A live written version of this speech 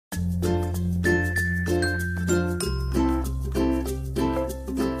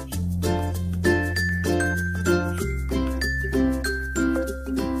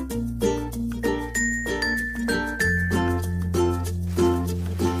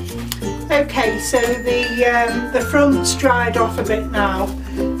Okay, so the front's dried off a bit now,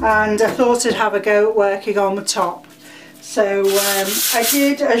 and I thought I'd have a go at working on the top. So I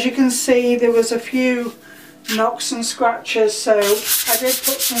did, as you can see, there was a few knocks and scratches, so I did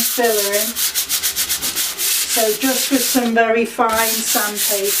put some filler in. So just with some very fine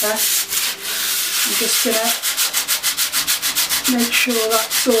sandpaper, I'm just going to make sure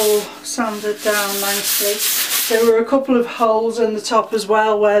that's all sanded down nicely. There were a couple of holes in the top as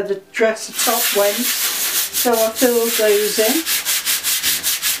well where the dresser top went, so I filled those in.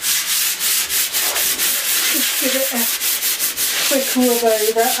 Just give it a quick rub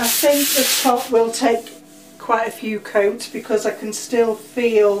over. I think the top will take quite a few coats because I can still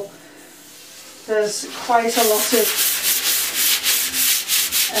feel there's quite a lot of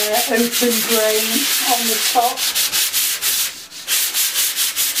open grain on the top.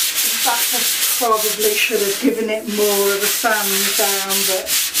 In fact, I probably should have given it more of a sand down, but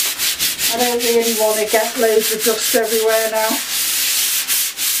I don't really want to get loads of dust everywhere now.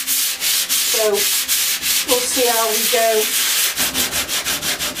 So we'll see how we go.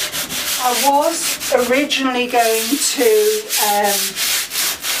 I was originally going to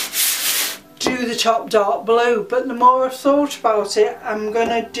do the top dark blue, but the more I've thought about it, I'm going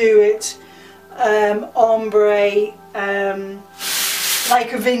to do it ombre,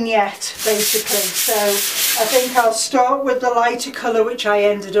 like a vignette basically. So I think I'll start with the lighter colour which I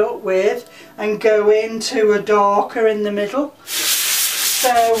ended up with and go into a darker in the middle.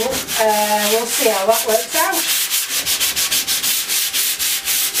 So we'll see how that works out.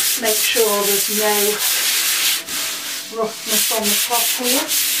 Make sure there's no roughness on the top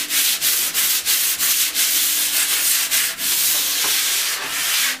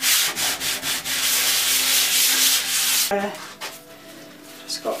here.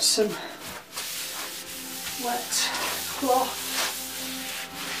 Just got some wet cloth.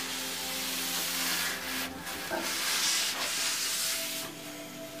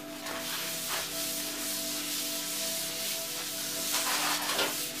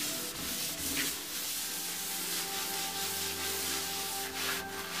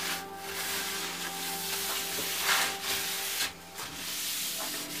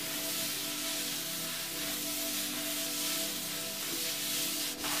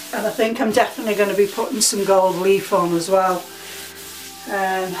 And I think I'm definitely going to be putting some gold leaf on as well.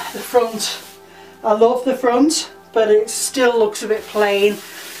 The front, I love the front, but it still looks a bit plain.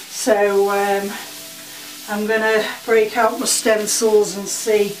 So I'm going to break out my stencils and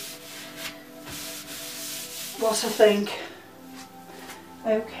see what I think.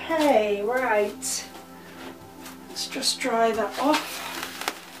 Okay, right. Let's just dry that off.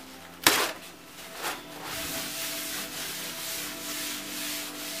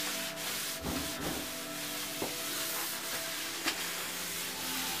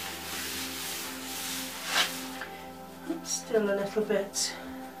 Still a little bit,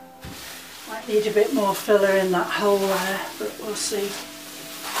 might need a bit more filler in that hole there, but we'll see.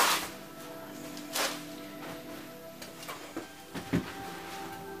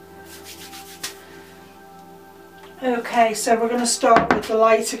 Okay, so we're going to start with the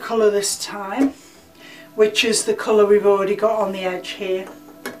lighter colour this time, which is the colour we've already got on the edge here.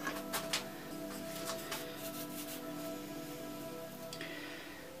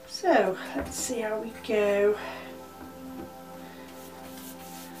 So let's see how we go.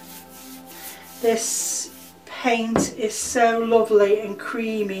 This paint is so lovely and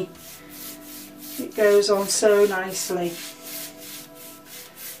creamy, it goes on so nicely.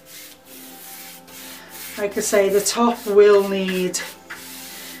 Like I say, the top will need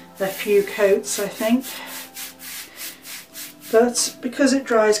a few coats I think, but because it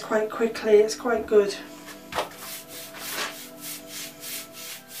dries quite quickly it's quite good.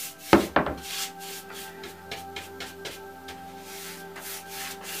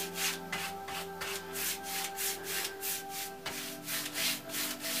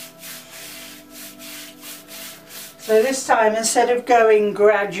 So this time, instead of going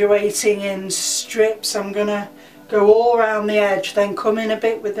graduating in strips, I'm going to go all around the edge, then come in a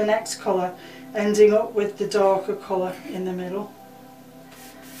bit with the next colour, ending up with the darker colour in the middle.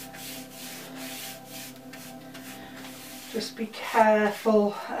 Just be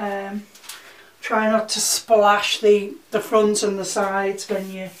careful, try not to splash the front and the sides when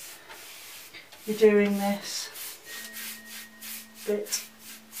you're doing this bit.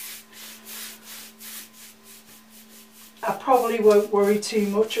 I probably won't worry too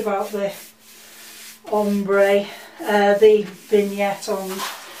much about the ombre, the vignette on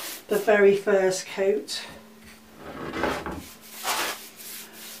the very first coat.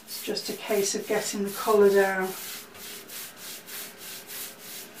 It's just a case of getting the colour down.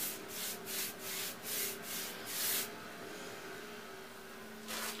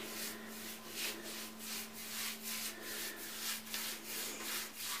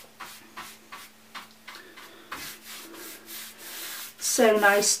 so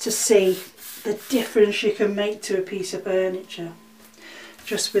nice to see the difference you can make to a piece of furniture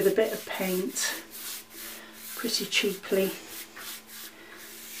just with a bit of paint, pretty cheaply.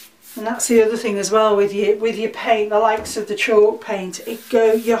 And that's the other thing as well with your paint, the likes of the chalk paint,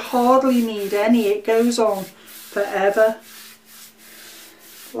 you hardly need any, it goes on forever,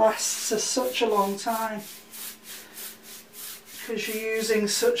 lasts for such a long time because you're using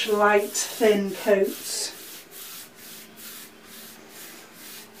such light thin coats.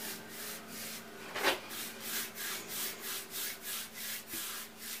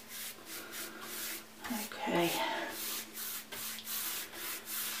 Okay.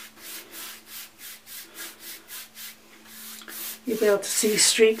 You'll be able to see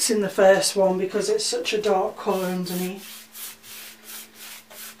streaks in the first one because it's such a dark colour underneath.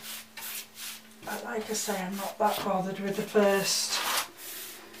 But like I say, I'm not that bothered with the first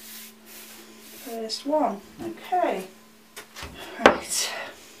one. Okay. Right.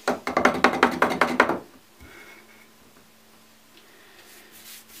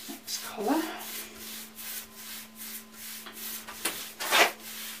 Next colour.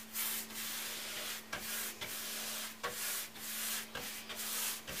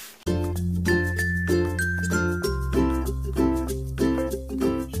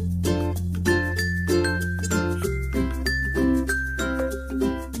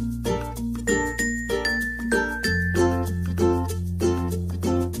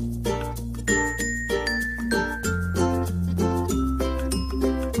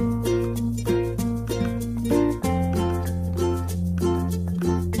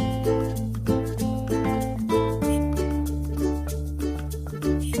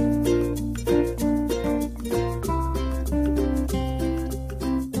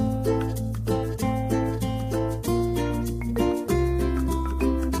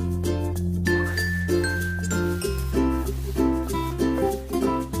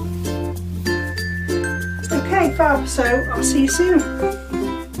 Fab, so I'll see you soon.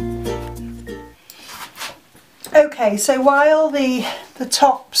 Okay, so while the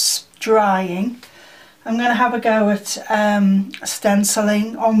top's drying, I'm going to have a go at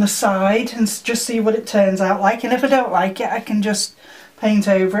stenciling on the side and just see what it turns out like, and if I don't like it I can just paint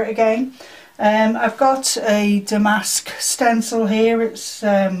over it again. I've got a damask stencil here, it's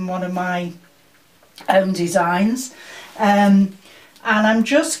one of my own designs, and I'm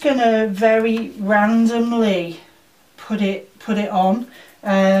just going to very randomly put it on.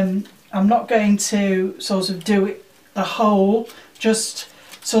 I'm not going to sort of do it the whole, just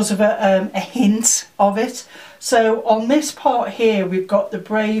sort of a hint of it. So on this part here we've got the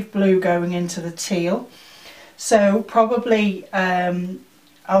brave blue going into the teal, so probably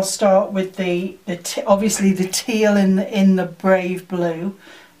I'll start with obviously the teal in the brave blue,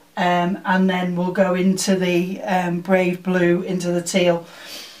 and then we'll go into the brave blue into the teal.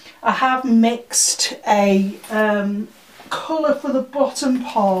 I have mixed a colour for the bottom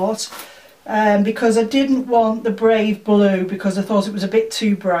part because I didn't want the brave blue because I thought it was a bit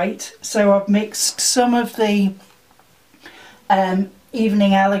too bright, so I've mixed some of the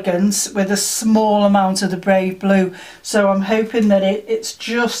Evening Elegance with a small amount of the brave blue, so I'm hoping that it's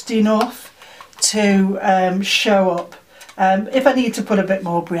just enough to show up. If I need to put a bit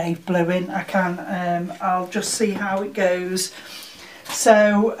more brave blue in, I can. I'll just see how it goes.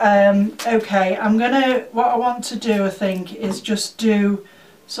 So okay, what I want to do, I think, is just do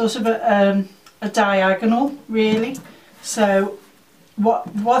sort of a diagonal, really. So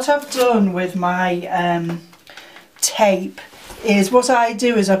what I've done with my tape is, what I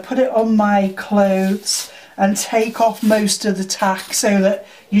do is I put it on my clothes and take off most of the tack so that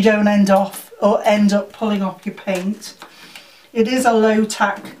you don't end up pulling off your paint. It is a low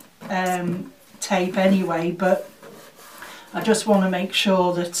tack tape anyway, but I just want to make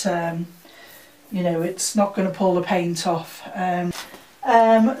sure that you know, it's not going to pull the paint off.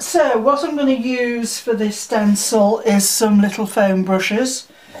 So what I'm going to use for this stencil is some little foam brushes.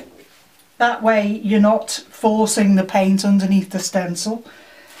 That way you're not forcing the paint underneath the stencil.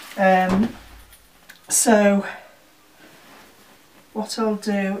 So what I'll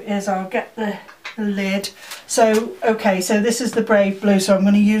do is I'll get the lid. So okay, so this is the brave blue, so I'm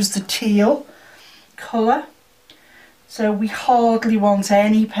going to use the teal colour. So we hardly want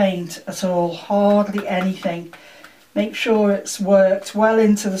any paint at all, hardly anything. Make sure it's worked well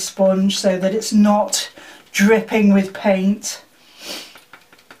into the sponge so that it's not dripping with paint.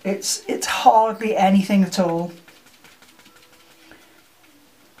 It's hardly anything at all.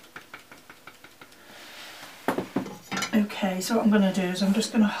 Okay, so what I'm going to do is I'm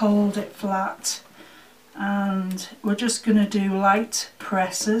just going to hold it flat and we're just going to do light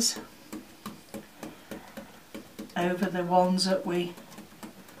presses over the ones that we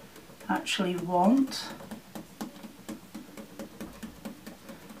actually want.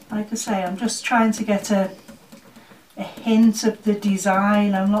 Like I say, I'm just trying to get a hint of the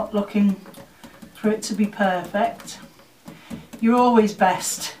design. I'm not looking for it to be perfect. You're always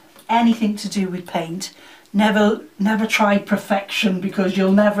best, anything to do with paint, never try perfection, because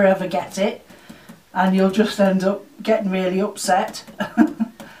you'll never ever get it and you'll just end up getting really upset.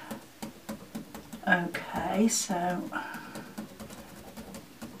 Okay, so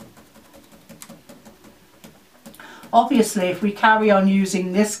obviously if we carry on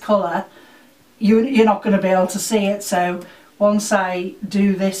using this colour, you're not going to be able to see it, so once I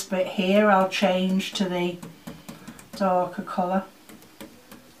do this bit here, I'll change to the darker colour.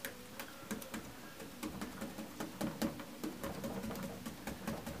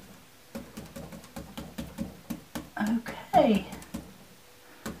 Okay.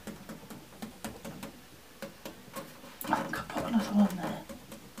 I think I'll put another one there.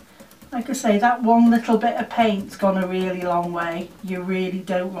 Like I say, that one little bit of paint's gone a really long way. You really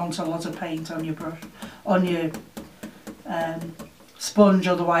don't want a lot of paint on your brush, on your sponge,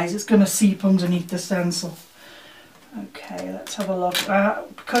 otherwise it's going to seep underneath the stencil. Okay, let's have a look.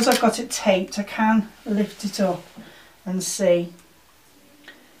 Because I've got it taped, I can lift it up and see.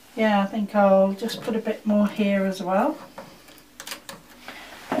 Yeah, I think I'll just put a bit more here as well.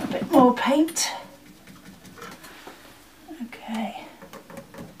 A bit more paint. Okay.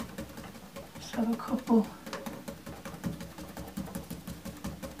 Let's have a couple.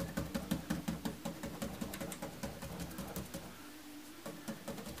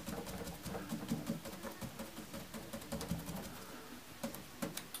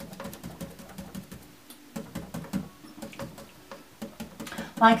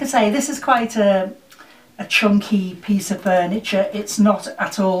 Like I say, this is quite a chunky piece of furniture. It's not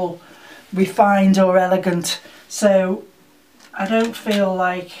at all refined or elegant, so I don't feel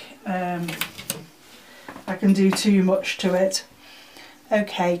like I can do too much to it.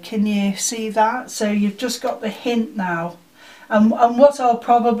 Okay, can you see that? So you've just got the hint now. And what I'll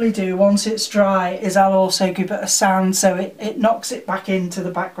probably do once it's dry is I'll also give it a sand, so it knocks it back into the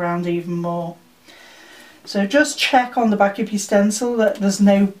background even more. So just check on the back of your stencil that there's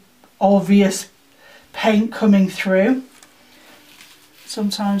no obvious paint coming through.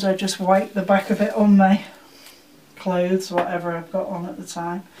 Sometimes I just wipe the back of it on my clothes, whatever I've got on at the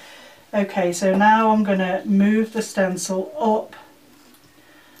time. Okay, so now I'm going to move the stencil up.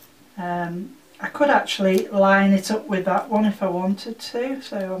 I could actually line it up with that one if I wanted to,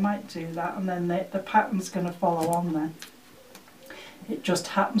 so I might do that, and then the pattern's going to follow on then. It just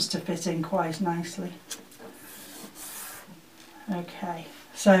happens to fit in quite nicely. Okay,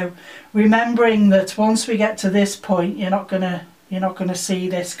 so remembering that once we get to this point, you're not gonna see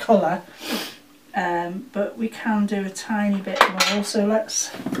this colour, but we can do a tiny bit more. So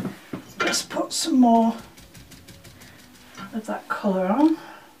let's put some more of that colour on.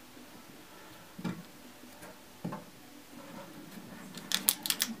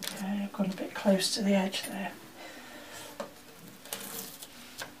 Okay, I've got a bit close to the edge there.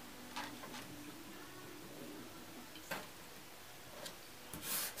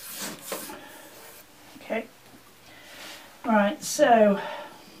 Right, so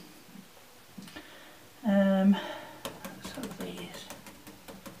let's have these.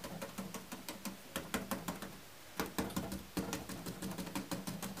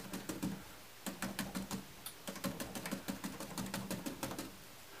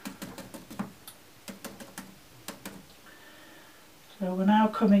 So we're now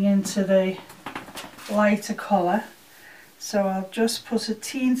coming into the lighter colour, so I'll just put a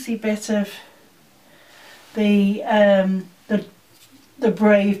teensy bit of the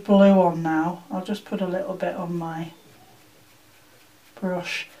Brave Blue on now. I'll just put a little bit on my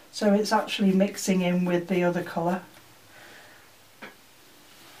brush so it's actually mixing in with the other colour.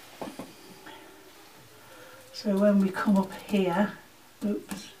 So when we come up here,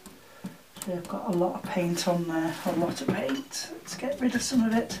 oops, so I've got a lot of paint on there, a lot of paint. Let's get rid of some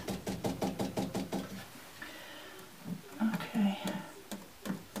of it. Okay.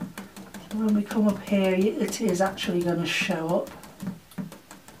 So when we come up here, it is actually going to show up.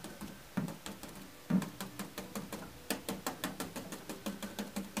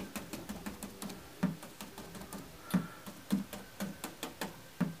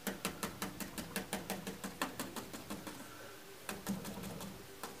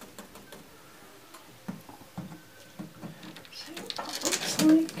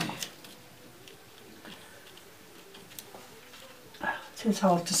 It's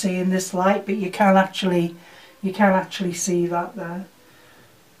hard to see in this light, but you can actually see that there.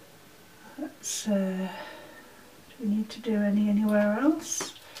 Let's, do we need to do anywhere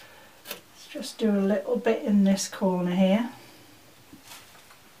else? just do a little bit in this corner here.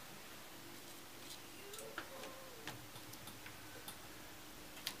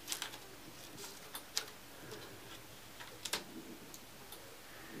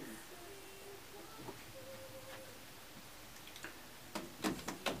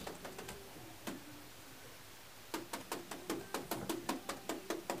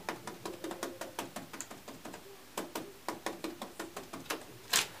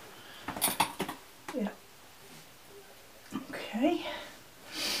 Okay,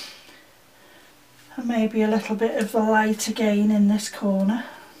 and maybe a little bit of the light again in this corner.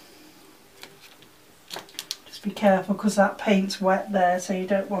 Just be careful because that paint's wet there, so you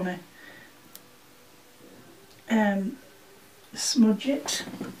don't want to smudge it.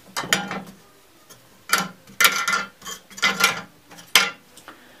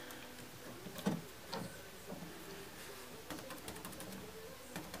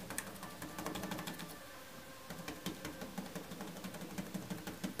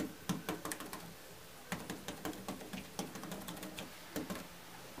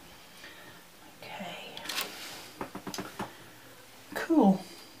 Cool.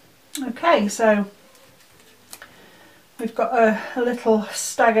 Okay, so we've got a little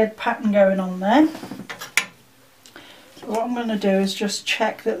staggered pattern going on there. So what I'm going to do is just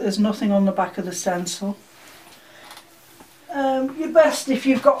check that there's nothing on the back of the stencil. You're best if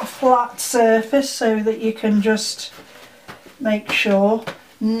you've got a flat surface so that you can just make sure.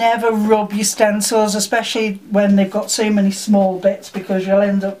 Never rub your stencils, especially when they've got so many small bits, because you'll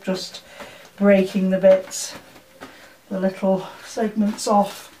end up just breaking the bits, the little segments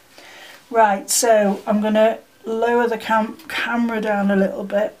off. Right, so I'm going to lower the camera down a little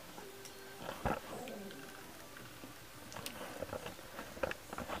bit.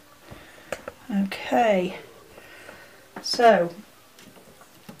 Okay, so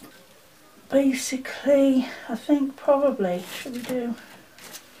basically I think probably, should we do,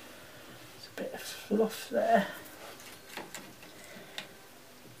 there's a bit of fluff there.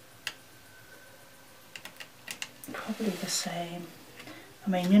 Probably the same. I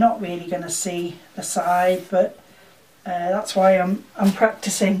mean, you're not really going to see the side, but that's why I'm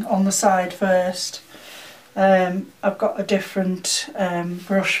practicing on the side first. I've got a different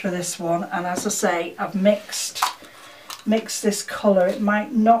brush for this one, and as I say, I've mixed this colour. It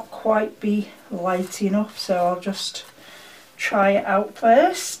might not quite be light enough, so I'll just try it out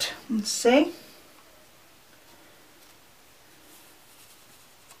first and see.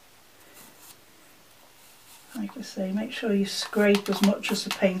 Like I say, make sure you scrape as much of the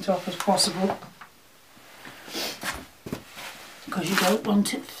paint off as possible, because you don't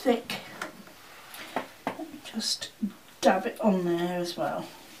want it thick. Let me just dab it on there as well.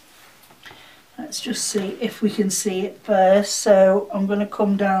 Let's just see if we can see it first. So I'm going to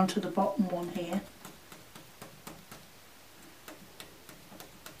come down to the bottom one here.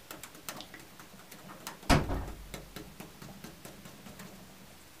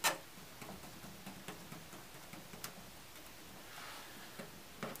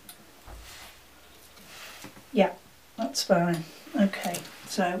 Yeah, that's fine. Okay,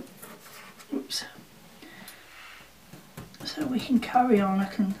 so oops. So we can carry on. I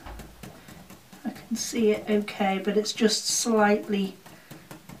can see it okay, but it's just slightly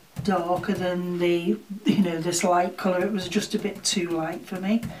darker than the, this light colour. It was just a bit too light for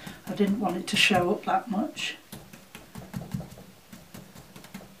me. I didn't want it to show up that much.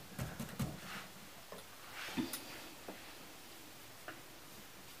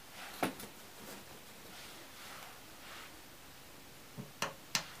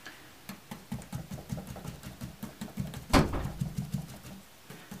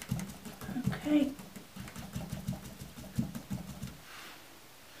 Okay.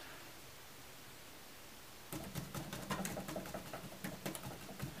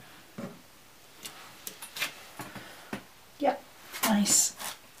 Yeah, nice.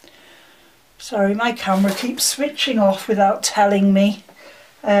 Sorry, my camera keeps switching off without telling me.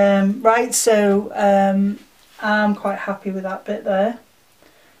 Right, so I'm quite happy with that bit there.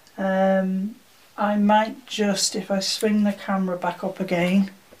 I might just, if I swing the camera back up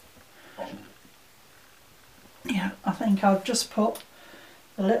again, yeah, I think I'll just put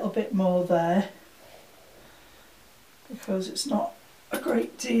a little bit more there, because it's not a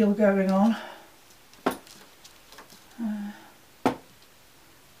great deal going on.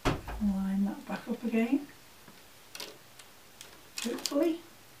 Line that back up again, hopefully.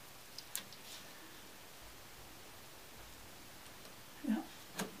 Yeah.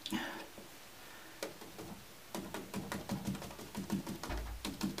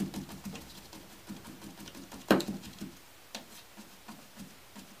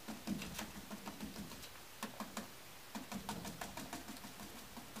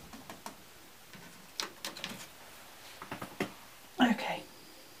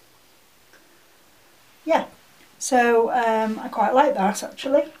 So I quite like that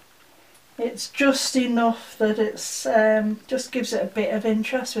actually. It's just enough that it's just gives it a bit of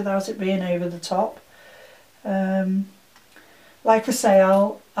interest without it being over the top. Like I say,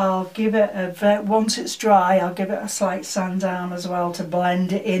 I'll give it a, once it's dry, I'll give it a slight sand down as well to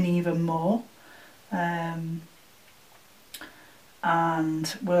blend it in even more. And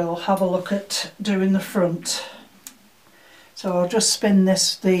we'll have a look at doing the front. So I'll just spin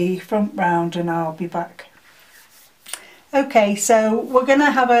the front round and I'll be back. Okay, so we're going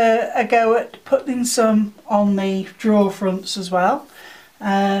to have a go at putting some on the drawer fronts as well.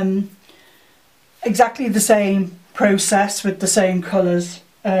 Exactly the same process with the same colours,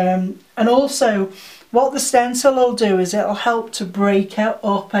 and also what the stencil will do is it'll help to break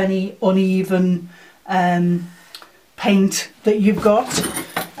up any uneven paint that you've got.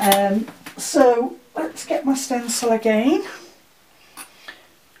 So let's get my stencil again,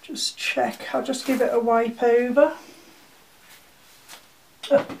 just check, I'll just give it a wipe over.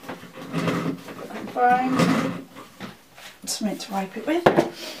 Oh, fine, something to wipe it with.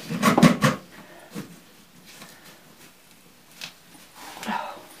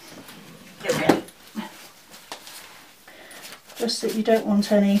 Just that you don't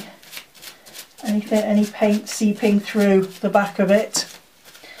want any paint seeping through the back of it.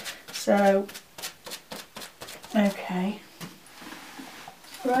 So, okay,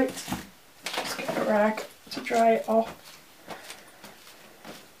 right, let's get a rag to dry it off.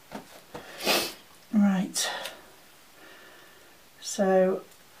 Right, so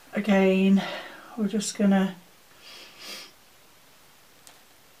again, we're just gonna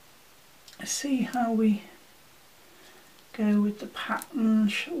see how we go with the pattern.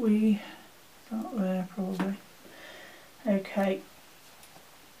 Shall we start there probably? Okay,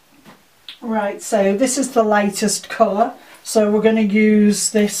 right, so this is the lightest colour, so we're going to use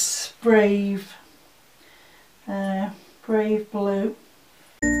this Brave Blue.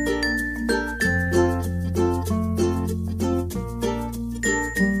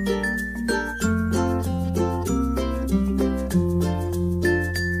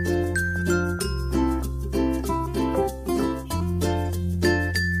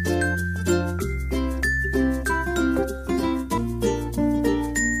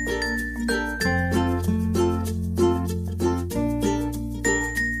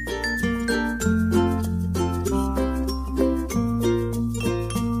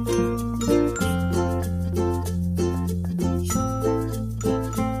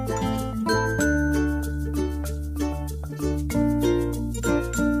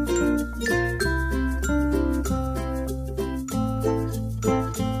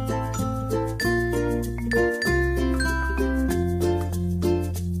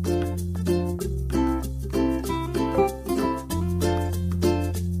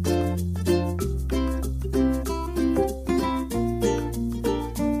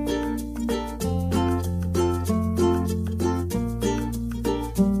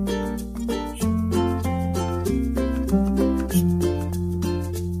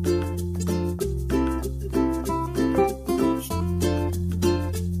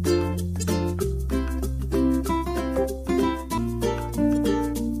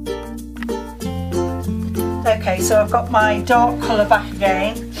 Okay, so I've got my dark colour back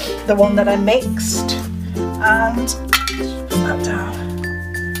again, the one that I mixed, and put that down.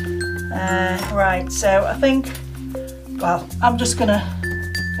 Right, so I think, well, I'm just gonna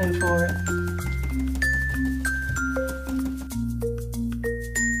go for it.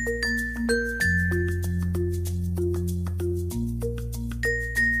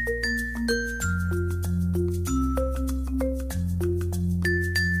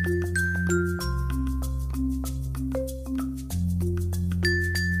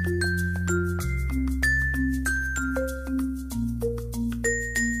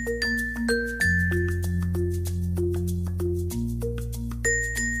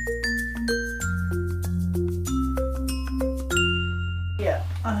 Yeah,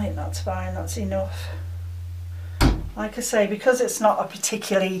 I think that's fine, that's enough. Like I say, because it's not a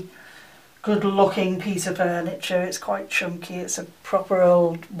particularly good looking piece of furniture, it's quite chunky, it's a proper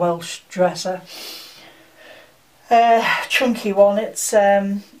old Welsh dresser. Chunky one, it's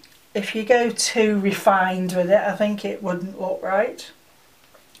if you go too refined with it, I think it wouldn't look right.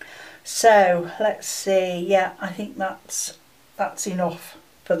 So let's see, yeah, I think that's enough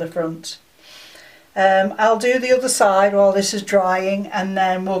for the front. I'll do the other side while this is drying, and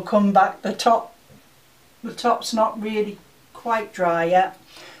then we'll come back. The top's not really quite dry yet,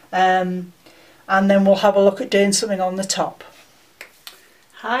 and then we'll have a look at doing something on the top.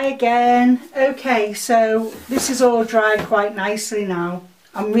 Hi again. Okay, so this is all dried quite nicely now,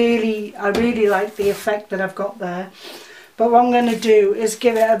 I really like the effect that I've got there. But what I'm going to do is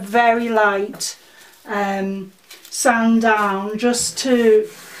give it a very light sand down, just to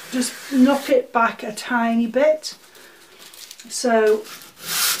knock it back a tiny bit. So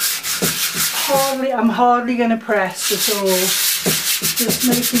I'm hardly going to press at all, just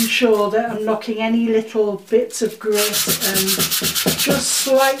making sure that I'm knocking any little bits of grit and just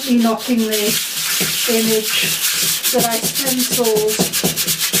slightly knocking the image that I stenciled,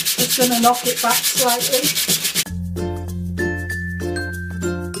 just going to knock it back slightly.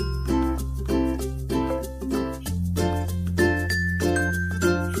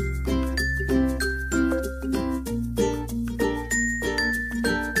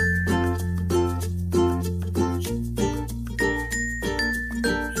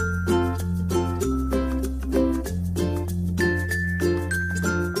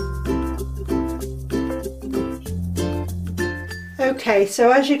 Okay,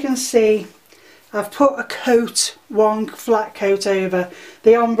 so as you can see, I've put one flat coat over.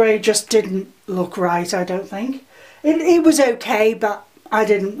 The ombre just didn't look right, I don't think. It was okay, but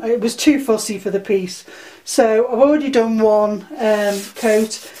it was too fussy for the piece. So I've already done one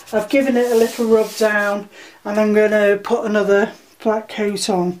coat. I've given it a little rub down, and I'm going to put another flat coat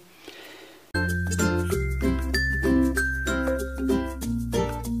on.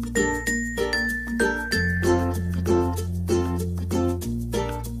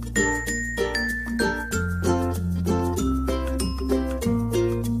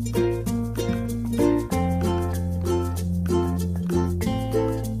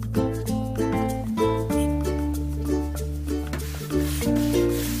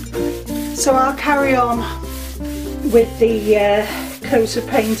 So I'll carry on with the coat of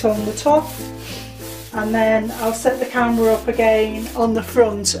paint on the top, and then I'll set the camera up again on the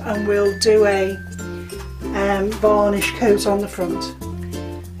front and we'll do a varnish coat on the front.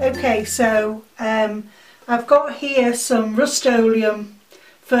 Okay, so I've got here some Rust-Oleum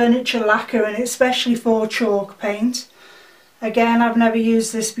furniture lacquer, and it's specially for chalk paint. Again, I've never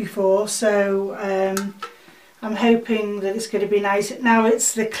used this before, so I'm hoping that it's going to be nice. Now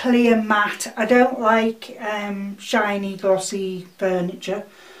it's the clear matte. I don't like shiny glossy furniture,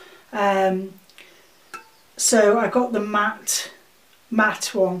 so I got the matte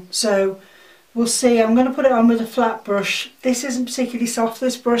one. So we'll see. I'm going to put it on with a flat brush. This isn't particularly soft,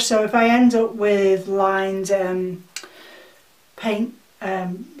 this brush, so if I end up with lined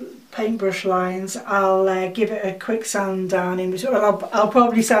paintbrush lines, I'll give it a quick sand down in between. Well, I'll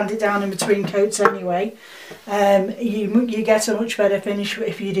probably sand it down in between coats anyway. You get a much better finish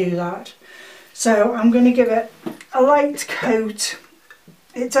if you do that. So I'm going to give it a light coat.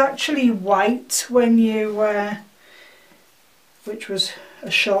 It's actually white when you which was a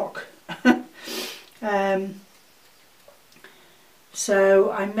shock.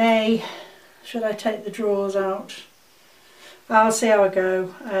 So should I take the drawers out? I'll see how I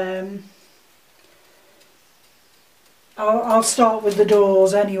go. I'll start with the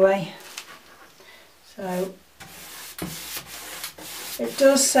doors anyway. So it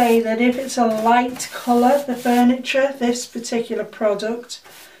does say that if it's a light colour, the furniture, this particular product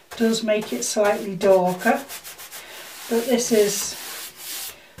does make it slightly darker, but this is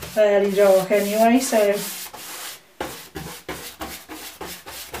fairly dark anyway. So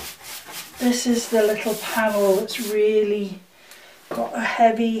this is the little panel that's really got a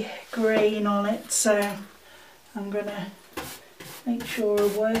heavy grain on it, so I'm going to make sure I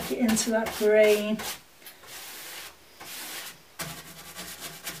work it into that grain.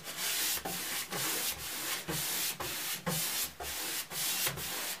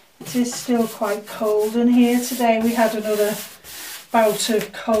 It is still quite cold in here today. We had another bout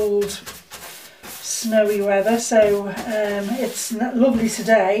of cold, snowy weather, so it's lovely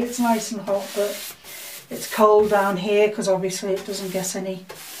today. It's nice and hot, but it's cold down here because obviously it doesn't get any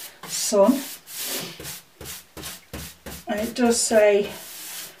sun. And it does say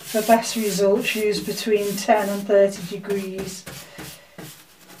for best results use between 10 and 30 degrees.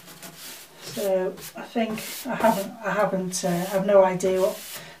 So I think I have no idea what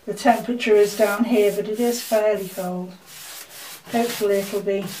the temperature is down here, but it is fairly cold. Hopefully it'll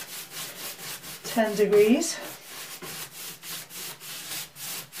be 10 degrees.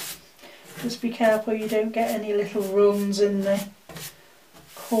 Just be careful you don't get any little runs in the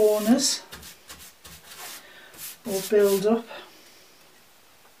corners or build up.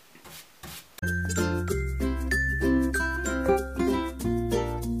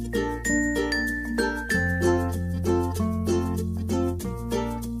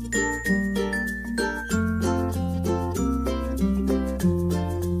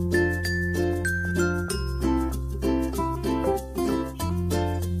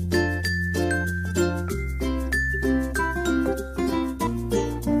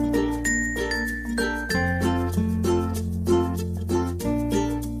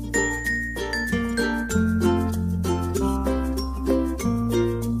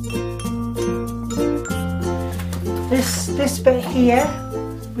 This bit here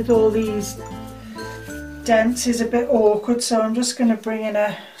with all these dents is a bit awkward, so I'm just going to bring in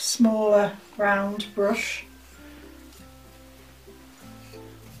a smaller round brush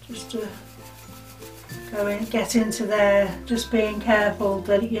just to go in, get into there, just being careful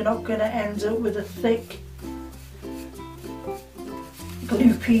that you're not going to end up with a thick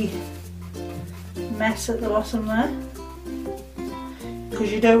gloopy mess at the bottom there,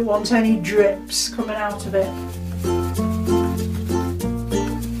 because you don't want any drips coming out of it.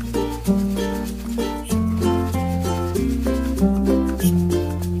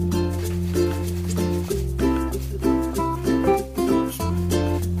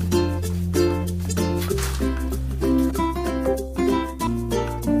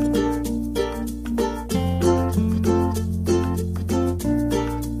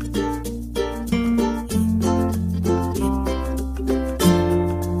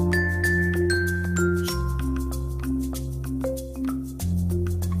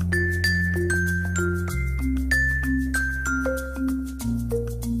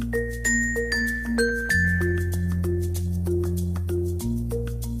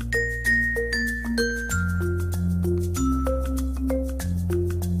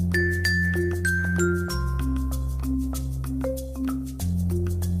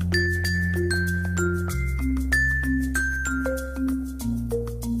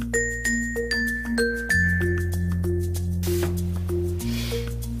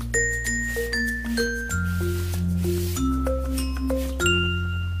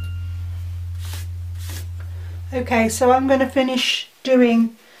 Okay, so I'm going to finish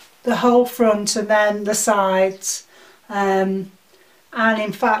doing the whole front and then the sides, and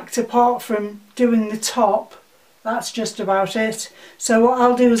in fact, apart from doing the top, that's just about it. So what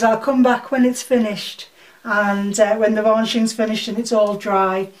I'll do is I'll come back when it's finished, and when the varnishing's finished and it's all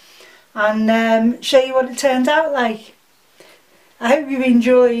dry, and show you what it turned out like. I hope you've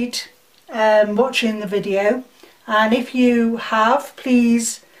enjoyed watching the video, and if you have,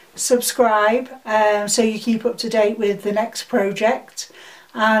 please subscribe so you keep up to date with the next project,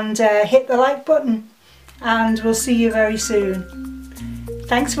 and hit the like button, and we'll see you very soon.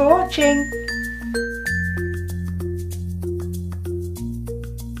 Thanks for watching.